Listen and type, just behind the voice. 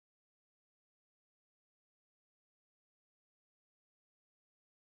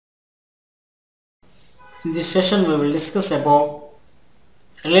In this session we will discuss about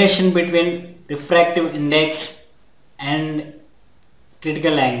relation between refractive index and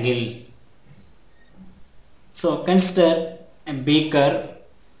critical angle. So consider a beaker.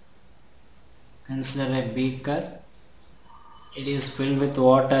 It is filled with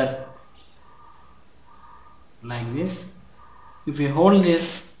water like this. If you hold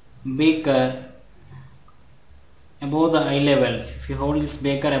this beaker above the eye level,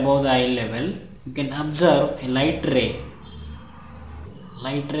 you can observe a light ray.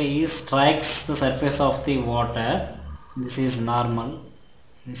 Light ray strikes the surface of the water. This is normal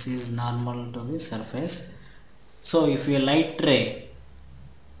to the surface. So if a light ray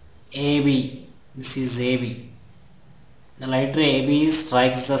AB, this is AB, the light ray AB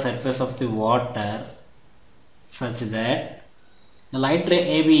strikes the surface of the water such that the light ray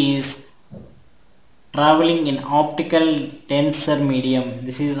AB is traveling in optical denser medium.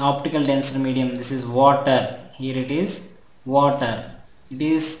 This is optical denser medium. This is water. Here it is water. It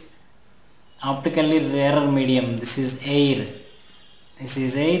is optically rarer medium. This is air. This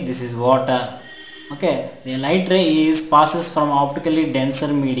is water. Okay, the light ray passes from optically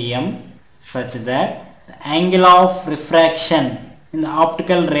denser medium such that the angle of refraction in the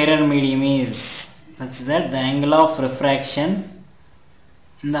optical rarer medium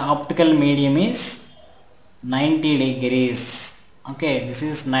is 90 degrees. Okay, this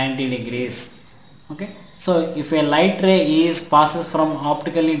is 90 degrees. Okay, so if a light ray passes from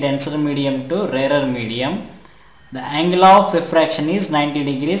optically denser medium to rarer medium, the angle of refraction is 90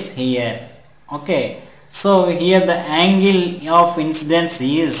 degrees here. Okay, so here the angle of incidence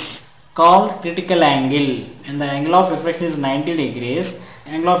is called critical angle and the angle of refraction is 90 degrees.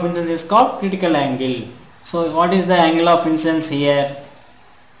 Angle of incidence is called critical angle. So what is the angle of incidence here?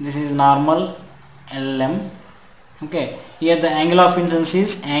 This is normal LM. Okay, here the angle of incidence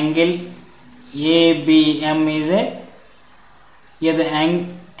is angle ABM here the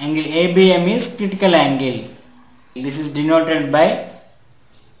angle ABM is critical angle. This is denoted by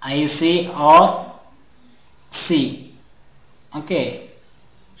IC or C. Okay,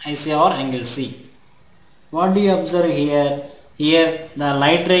 IC or angle C. What do you observe here? Here the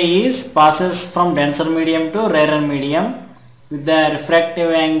light ray passes from denser medium to rarer medium with the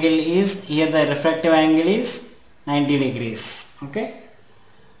refractive angle is 90 degrees. Okay,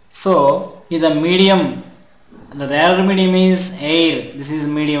 so here the rarer medium is air. This is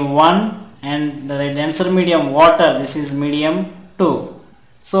medium 1 and the denser medium water. This is medium 2.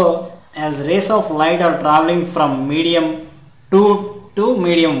 So as rays of light are traveling from medium 2 to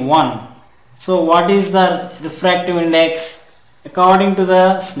medium 1, so what is the refractive index? According to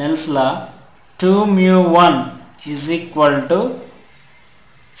the Snell's law, 2 mu 1 is equal to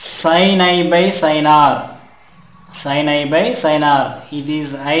sin I by sin R. It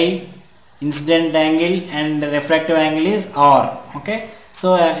is I incident angle and refractive angle is R. Okay,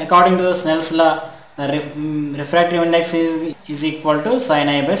 so according to the Snell's law, the refractive index is equal to sin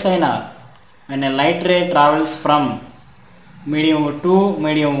I by sin R. When a light ray travels from medium 2 to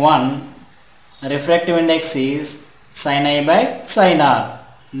medium 1, the refractive index is sin I by sin R.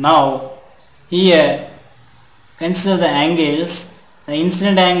 Now here consider the angles. The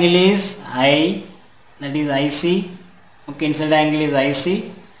incident angle is I, that is IC. Okay, incident angle is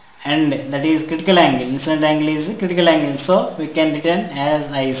IC and that is critical angle. Incident angle is critical angle, so we can written as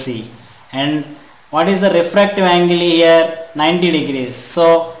IC. And what is the refractive angle here? 90 degrees.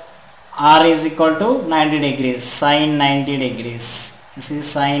 So R is equal to 90 degrees, sin 90 degrees. This is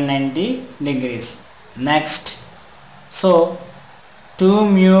sin 90 degrees. Next, so 2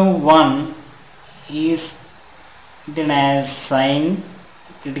 mu 1 is written as sin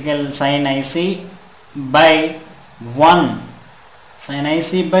IC by 1. Sin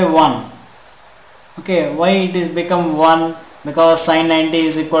IC by 1. Okay, why it is become 1? Because sin 90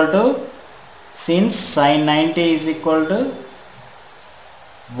 is equal to, since sin 90 is equal to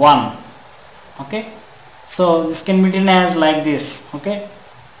 1. Okay, so this can be written as like this. Okay,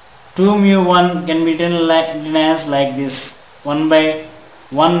 2 mu 1 can be written as like this, 1 by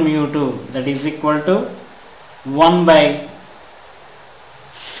 1 mu 2, that is equal to 1 by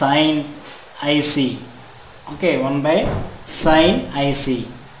sin IC. Okay, 1 by sin IC.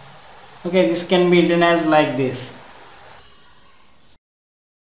 Okay, this can be written as like this.